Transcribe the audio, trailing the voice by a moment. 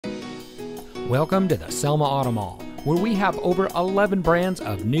Welcome to the Selma Auto Mall, where we have over 11 brands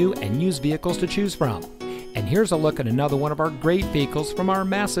of new and used vehicles to choose from. And here's a look at another one of our great vehicles from our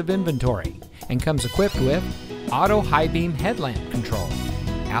massive inventory, and comes equipped with auto high beam headlamp control,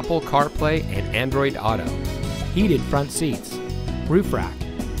 Apple CarPlay and Android Auto, heated front seats, roof rack,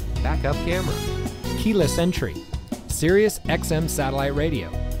 backup camera, keyless entry, Sirius XM satellite radio,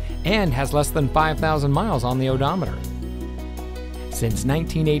 and has less than 5,000 miles on the odometer. Since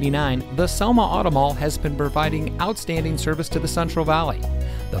 1989, the Selma Auto Mall has been providing outstanding service to the Central Valley.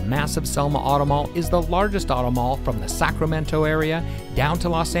 The massive Selma Auto Mall is the largest auto mall from the Sacramento area down to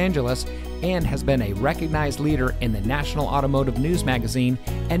Los Angeles, and has been a recognized leader in the National Automotive News magazine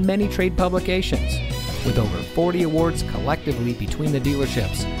and many trade publications. With over 40 awards collectively between the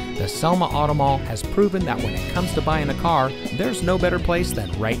dealerships, the Selma Auto Mall has proven that when it comes to buying a car, there's no better place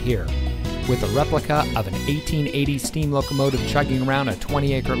than right here. With a replica of an 1880 steam locomotive chugging around a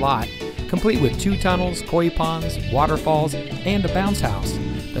 20-acre lot, complete with 2 tunnels, koi ponds, waterfalls, and a bounce house,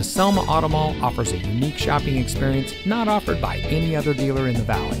 the Selma Auto Mall offers a unique shopping experience not offered by any other dealer in the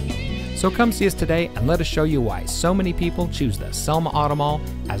valley. So come see us today and let us show you why so many people choose the Selma Auto Mall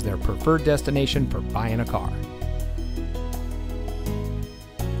as their preferred destination for buying a car.